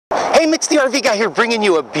Hey, Mitch the RV guy here, bringing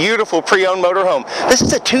you a beautiful pre-owned motorhome. This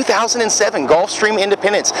is a 2007 Gulfstream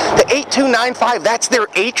Independence, the 8295. That's their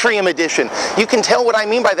Atrium edition. You can tell what I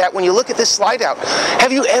mean by that when you look at this slide out.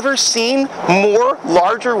 Have you ever seen more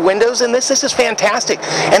larger windows than this? This is fantastic.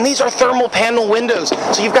 And these are thermal panel windows,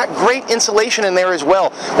 so you've got great insulation in there as well.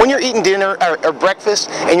 When you're eating dinner or breakfast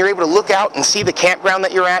and you're able to look out and see the campground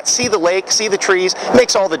that you're at, see the lake, see the trees, it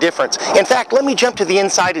makes all the difference. In fact, let me jump to the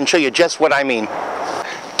inside and show you just what I mean.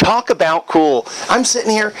 Talk about cool. I'm sitting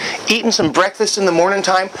here eating some breakfast in the morning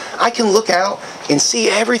time. I can look out and see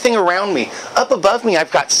everything around me. Up above me, I've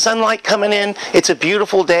got sunlight coming in. It's a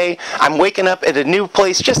beautiful day. I'm waking up at a new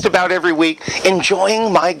place just about every week,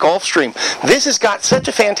 enjoying my Gulfstream. This has got such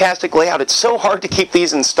a fantastic layout. It's so hard to keep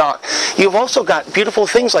these in stock. You've also got beautiful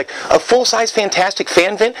things like a full-size fantastic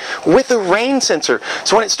fan vent with a rain sensor.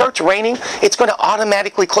 So when it starts raining, it's going to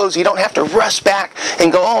automatically close. You don't have to rush back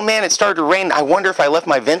and go, oh man, it started to rain. I wonder if I left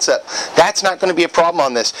my vents up. That's not going to be a problem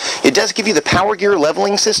on this. It does give you the Power Gear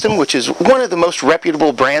leveling system, which is one of the most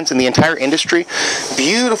reputable brands in the entire industry.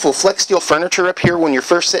 Beautiful flex steel furniture up here when you're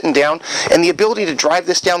first sitting down, and the ability to drive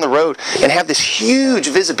this down the road and have this huge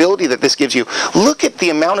visibility that this gives you. Look at the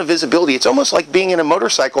amount of visibility. It's almost like being in a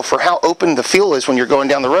motorcycle for how open the feel is when you're going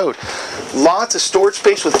down the road. Lots of storage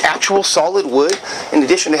space with actual solid wood, in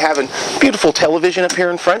addition to having beautiful television up here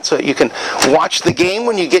in front so that you can watch the game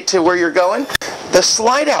when you get to where you're going. The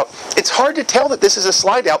slide out, it's hard to tell that this is a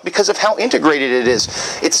slide out because of how integrated it is.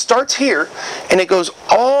 It starts here and it goes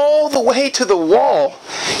all the way to the wall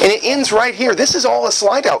and it ends right here. This is all a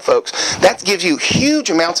slide out, folks. That gives you huge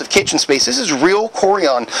amounts of kitchen space. This is real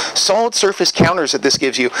Corian solid surface counters that this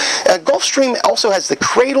gives you. Gulfstream also has the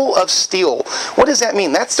cradle of steel. What does that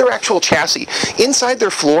mean? That's their actual chassis. Inside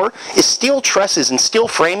their floor is steel trusses and steel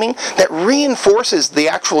framing that reinforces the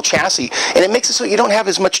actual chassis, and it makes it so you don't have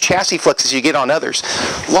as much chassis flex as you get on others.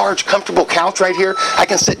 Large, comfortable couch right here. I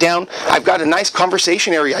can sit down. I've got a nice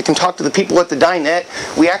conversation area. I can talk to the people at the dinette.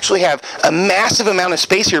 We actually have a massive amount of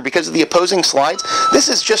space here because of the opposing slides. This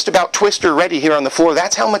is just about twister ready here on the floor.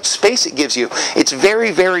 That's how much space it gives you. It's very,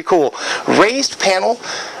 very cool. Raised panel.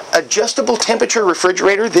 Adjustable temperature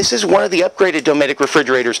refrigerator. This is one of the upgraded Dometic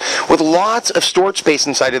refrigerators with lots of storage space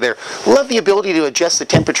inside of there. Love the ability to adjust the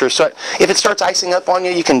temperature, so if it starts icing up on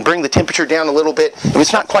you, you can bring the temperature down a little bit. If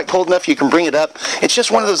it's not quite cold enough, you can bring it up. It's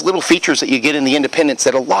just one of those little features that you get in the Independence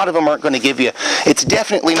that a lot of them aren't going to give you. It's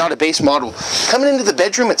definitely not a base model. Coming into the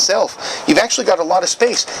bedroom itself, you've actually got a lot of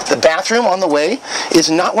space. The bathroom on the way is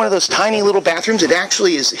not one of those tiny little bathrooms. It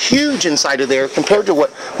actually is huge inside of there compared to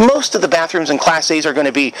what most of the bathrooms in Class A's are going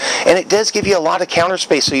to be. And it does give you a lot of counter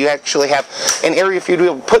space, so you actually have an area for you to be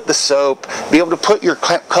able to put the soap, be able to put your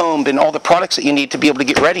comb and all the products that you need to be able to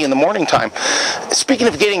get ready in the morning time. Speaking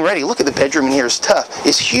of getting ready, look at the bedroom in here. It's tough.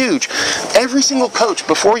 It's huge. Every single coach,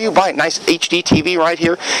 before you buy a nice HD TV right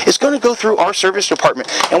here, is going to go through our service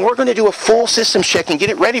department, and we're going to do a full systems check and get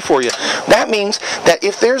it ready for you. That means that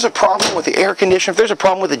if there's a problem with the air conditioner, if there's a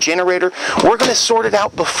problem with the generator, we're going to sort it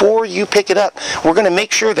out before you pick it up. We're going to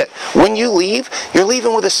make sure that when you leave, you're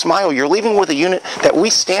leaving with a smile. You're leaving with a unit that we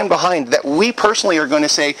stand behind, that we personally are going to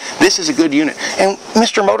say, this is a good unit. And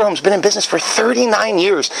Mr. Motorhome's been in business for 39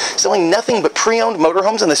 years, selling nothing but pre-owned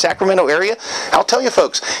motorhomes in the Sacramento area. I'll tell you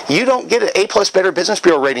folks, you don't get an A+ Better Business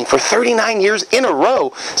Bureau rating for 39 years in a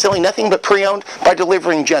row, selling nothing but pre-owned by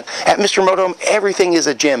delivering junk. At Mr. Motorhome, everything is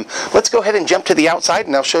a gem. Let's go ahead and jump to the outside,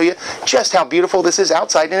 and I'll show you just how beautiful this is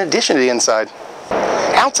outside in addition to the inside.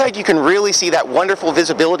 Outside, you can really see that wonderful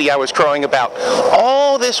visibility I was crowing about.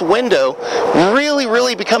 All this window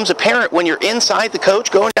really becomes apparent when you're inside the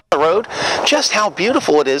coach going down the road, just how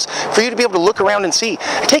beautiful it is for you to be able to look around and see.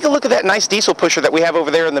 Take a look at that nice diesel pusher that we have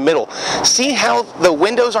over there in the middle. See how the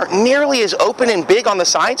windows aren't nearly as open and big on the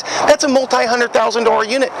sides? That's a multi-$100,000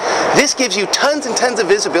 unit. This gives you tons and tons of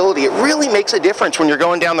visibility. It really makes a difference when you're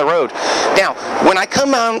going down the road. Now, when I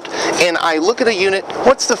come out and I look at a unit,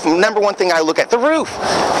 what's the number one thing I look at? The roof.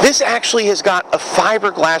 This actually has got a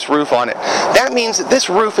fiberglass roof on it. That means that this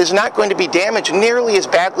roof is not going to be damaged nearly as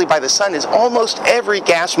badly by the sun as almost every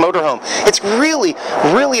gas motorhome. It's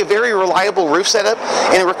really a very reliable roof setup,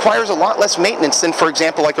 and it requires a lot less maintenance than, for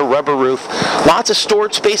example, like a rubber roof. Lots of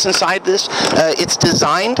storage space inside this. It's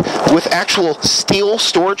designed with actual steel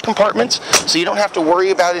storage compartments, so you don't have to worry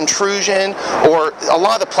about intrusion, or a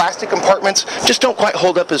lot of the plastic compartments just don't quite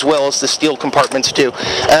hold up as well as the steel compartments do.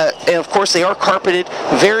 And of course, they are carpeted,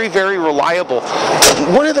 very reliable.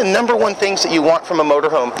 One of the number one things that you want from a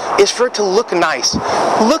motorhome is for it to look nice.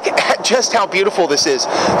 Look at just how beautiful this is.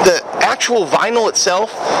 The actual vinyl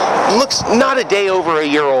itself looks not a day over a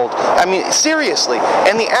year old. I mean, seriously.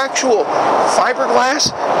 And the actual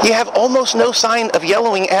fiberglass, you have almost no sign of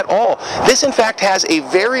yellowing at all. This, in fact, has a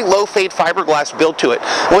very low fade fiberglass built to it.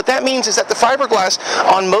 What that means is that the fiberglass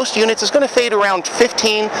on most units is going to fade around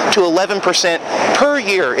 15 to 11% per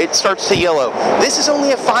year. It starts to yellow. This is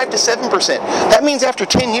only at 5 to 7%. That means after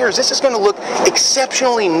 10 years, this is going to look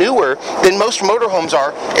exceptionally newer than most motorhomes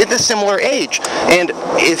are at this similar age. And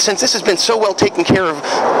since this has been so well taken care of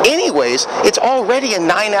anyways, it's already a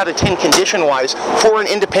 9 out of 10 condition-wise for an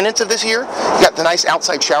Independence of this year. You got the nice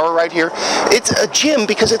outside shower right here. It's a gym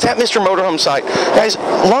because it's at Mr. Motorhome site. Guys,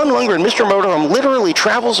 Lon Lundgren, Mr. Motorhome, literally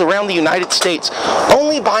travels around the United States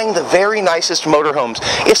only buying the very nicest motorhomes.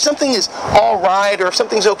 If something is all right or if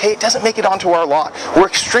something's okay, it doesn't make it onto our lot. We're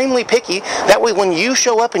extremely picky. That way when you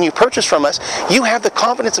show up and you purchase from us, you have the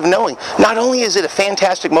confidence of knowing not only is it a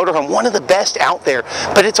fantastic motorhome, one of the best out there,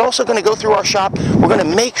 but it's also going to go through our shop. We're going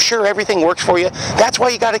to make sure everything works for you. That's why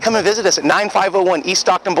you got to come and visit us at 9501 East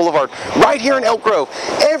Stockton Boulevard, right here in Elk Grove.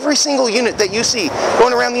 Every single unit that you see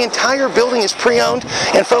going around the entire building is pre-owned,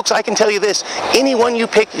 and folks, I can tell you this, any one you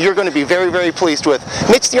pick, you're going to be very, very pleased with.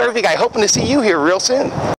 Mitch the RV Guy, hoping to see you here real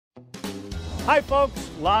soon. Hi folks,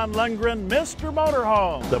 Lon Lundgren, Mr.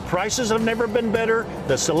 Motorhome. The prices have never been better.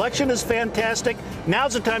 The selection is fantastic.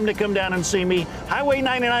 Now's the time to come down and see me. Highway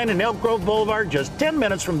 99 and Elk Grove Boulevard, just 10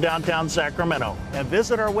 minutes from downtown Sacramento. And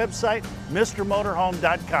visit our website,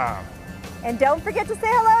 MrMotorhome.com. And don't forget to say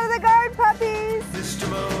hello to the guard puppies. Mr.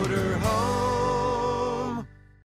 Motorhome.